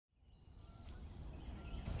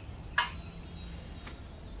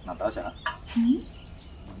Natasha.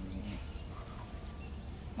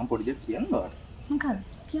 මම පොඩි දෙයක් කියන්න බෑ. මොකක්ද?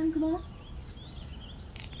 කියන්නකෝ බලන්න.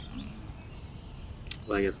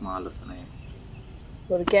 ඔයගේ ස්මාල් ලස්සනයි.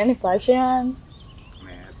 පොඩි කියන්නේ පාෂයන්.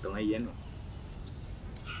 මේ තමයි කියන්නේ.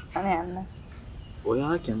 අනේ යන්න.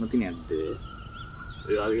 ඔයා කැමති නැද්ද?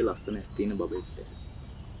 ඔයාගේ ලස්සන ඇස් තියෙන බබෙක්ට.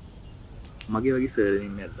 මගේ වගේ සර්ලන්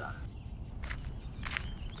ඉන්නේ නැද්ද?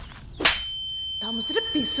 තමුසට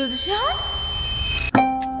පිස්සුද ෂාන්?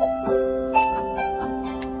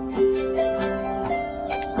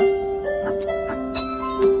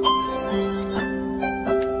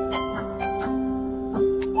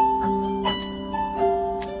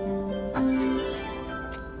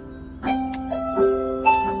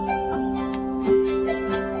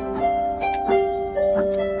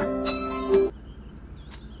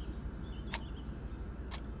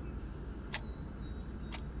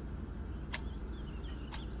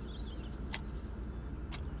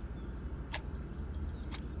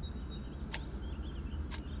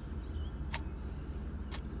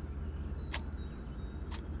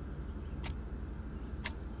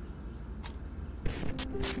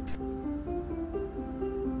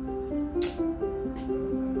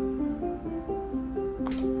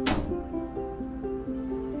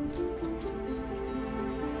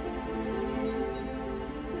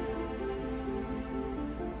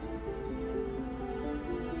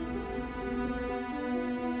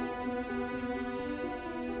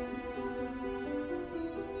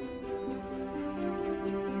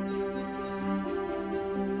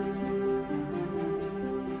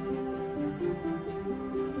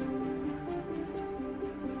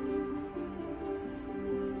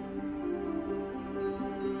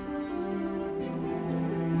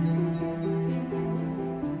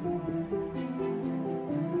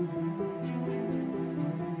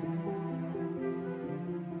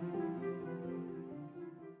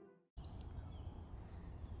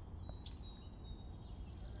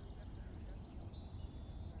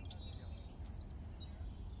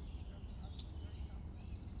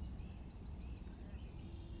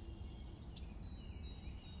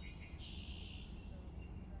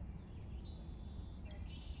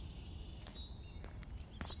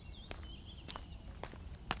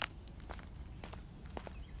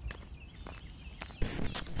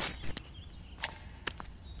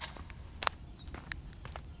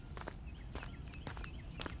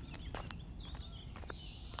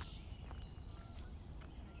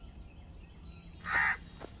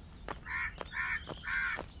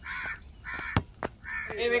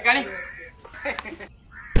 මේ කණි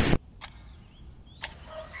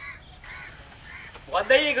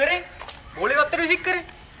මොකක්ද අයියේ කරේ බෝලේ ගත්තට විසික් කරේ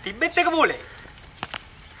තිබ්බෙත් එක බෝලේ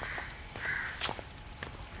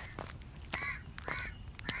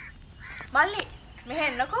මල්ලි මෙහෙ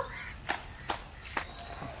එන්නකෝ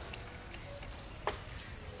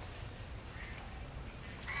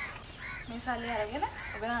මේ සල්ලි අරගෙන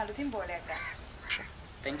ඔබන අලුතින් බෝලයක් ගන්න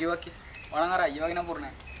thank you අක්කි වණන් අර අයියා වගේ නම්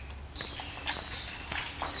පුරුණා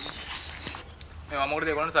මේ මම මොකටද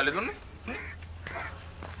ඒගොල්ලන්ට සල්ලි දුන්නේ?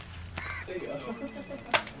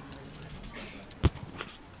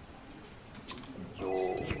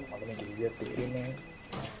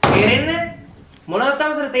 තේරෙන්නේ මොනවද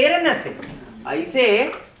තමසර තේරෙන්නේ නැත්තේ? අයිසේ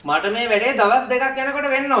මට මේ වැඩේ දවස් දෙකක්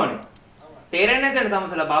යනකොට වෙන්න ඕනේ. තේරෙන්නේ නැද්ද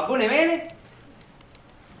තමසලා බබ්බු නෙවෙයිනේ.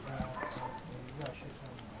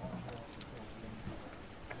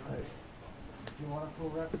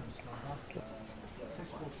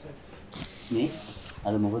 මේ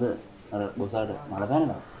අද මොකද අර බොසාට මල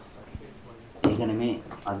ගන්නවා ඒක නෙමේ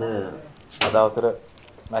අද අවසර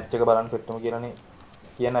මැච් එක බලන්න සෙට්ටම කියලානේ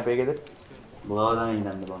කියන්න අපේ ගෙදර බොවා ගන්න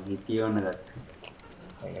ඉඳන් බං හිත කියවන්න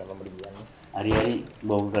ගත්තා ඒක නම් මට කියන්නේ හරි හරි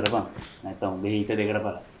බොග් කරපන් නැත්නම් උඹේ හිත දෙකට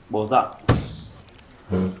බලන්න බොසා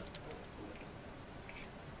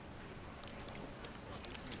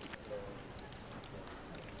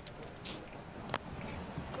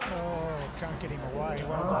Can't get him away.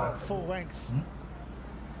 Well done. Full length.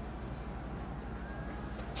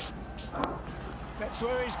 That's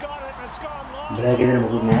where he's got it. It's gone long. Break එකේ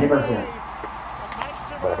මොකද නෑනේ පස්සේ.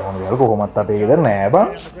 බලන්න ඕනේ කොහොමත් අපේ ගෙදර නෑ බං.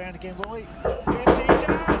 Yes, he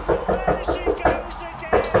does. There she goes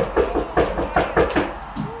again.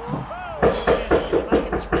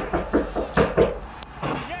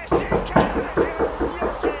 Yes, he can. Beauty.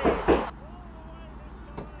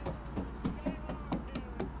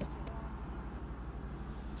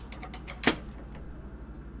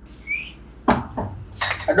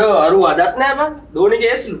 අඩෝ අරු අදත් නෑ බං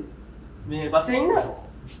දෝනිගේ ඇස්ලු මේ පස්සේ ඉන්න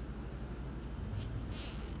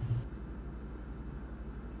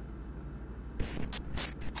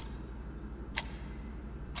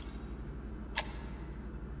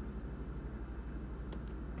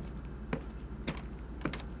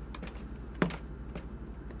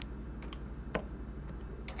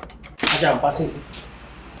Jam passing.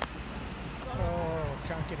 Oh,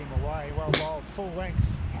 can't get him away. Well bowled, full length.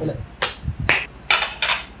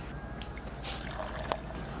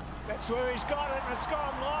 That's where he's got it. It's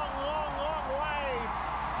gone long, long, long way.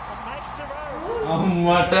 It makes the road.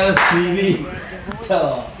 what a series.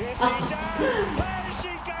 Yes, he does. There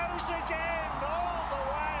she goes again, all the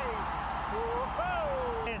way.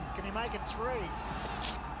 Whoa. Can he make it 3?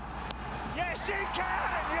 Yes, he can.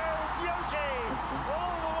 You beauty.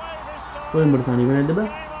 All the way this time. कोई मर सानी बना दे बा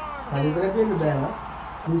Game on. सानी बना के बा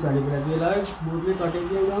तू सानी बना के लाइट बोर्ड में काटे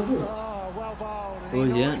के जाओ तो Oh, well bowled. Oh,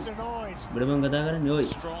 And yeah. he's annoyed. बड़े बंग कथा करें ओए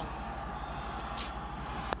Strong.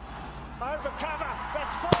 Over cover.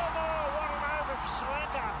 That's 4 more. What an over for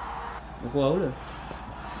Sasanka. को आओ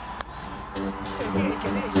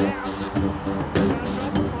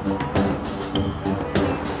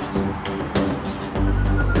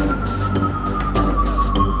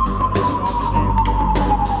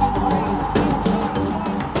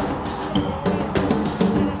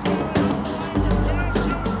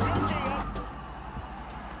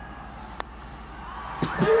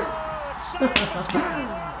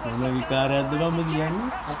He's मैं विकार है दबा मुझे यानी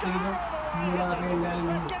अपने को मिला के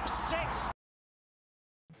लाएंगे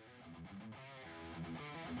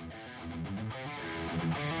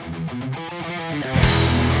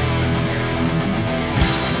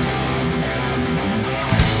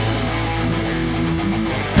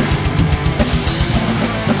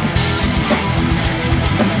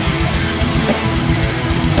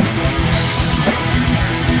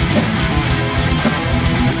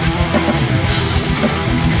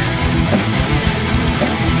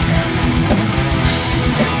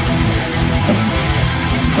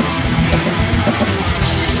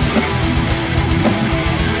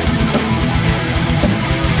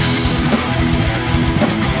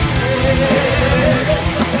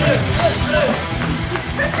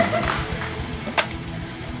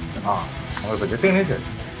Getting is it?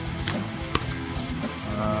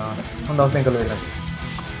 On the thing kaloi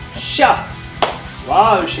Shah.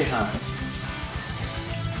 Wow, Shehan.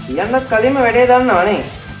 කියන්නත් කලින්ම වැඩේ දන්නවනේ.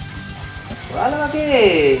 ඔයාලා වගේ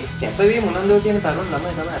කැපවීම උනන්දුව තියෙන තරුණ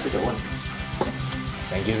ළමයි තමයි අපිට ඕනේ.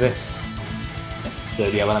 Thank you sir. Sir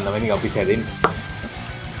දියාවලන් තමයි අපි හැදෙන්නේ.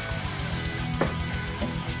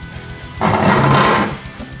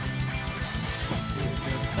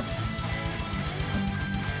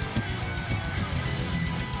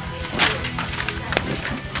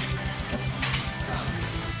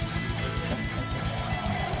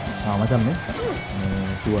 macam ni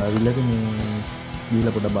tu awila tu ni gila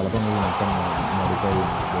pada balapan ni macam modify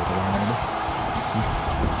bekalan ni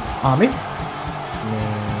Ami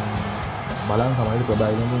balang sama itu produk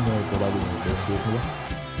ini pun produk ini tu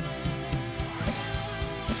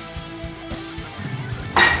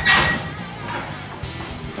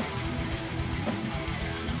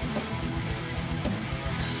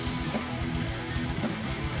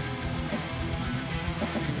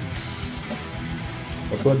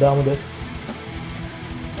Aku ada muda.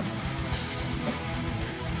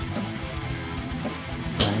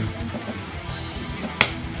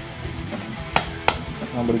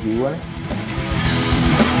 Nomor jiwa nih.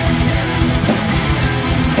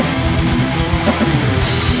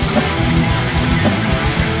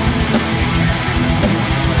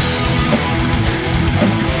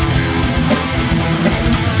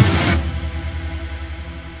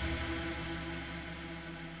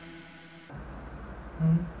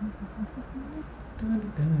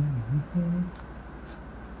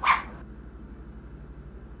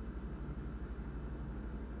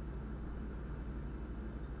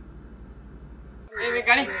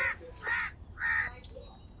 Kani.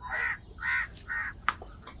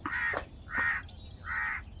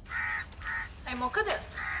 Ay මොකද?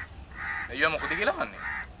 අයියෝ මොකද කියලා මන්නේ?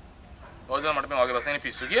 ඔයද මට මේ වගේ රසයිනේ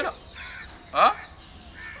පිස්සු කියලා. ආ?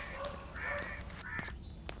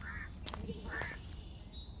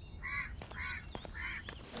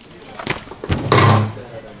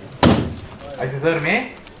 අයිස සර් මේ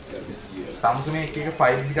තමුසු මේ එක එක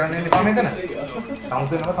 5G ගන්න යන්න එපා මෙතන.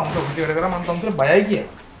 තමුසු නම තමුසු ඔෆිස් එකට කරා මම තමුසුට බයයි කිය.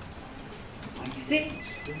 See?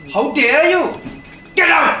 How dare you? Get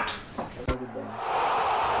out!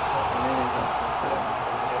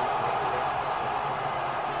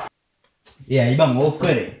 ඒ අයි බං ඕෆ්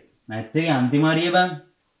කරේ මැච් එකේ අන්තිම හරිය බං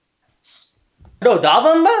ඩෝ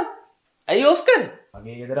දාපන් බං ඇයි ඔෆ් කරේ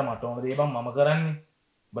මගේ ගෙදර මට ඕන දේ බං මම කරන්නේ.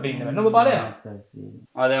 ඔබට ඉන්න වෙන්න ඔබ ඵලයක්.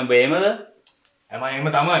 ආ දැන් ඔබ එහෙමද එම එහෙම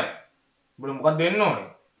තමයි. ඔබට මොකක්ද වෙන්න ඕනේ?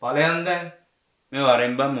 ඵලයන් දැන් මේ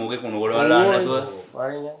වරෙන් බං මෝගේ කුණු ගොඩ වල දාන්න නැතුව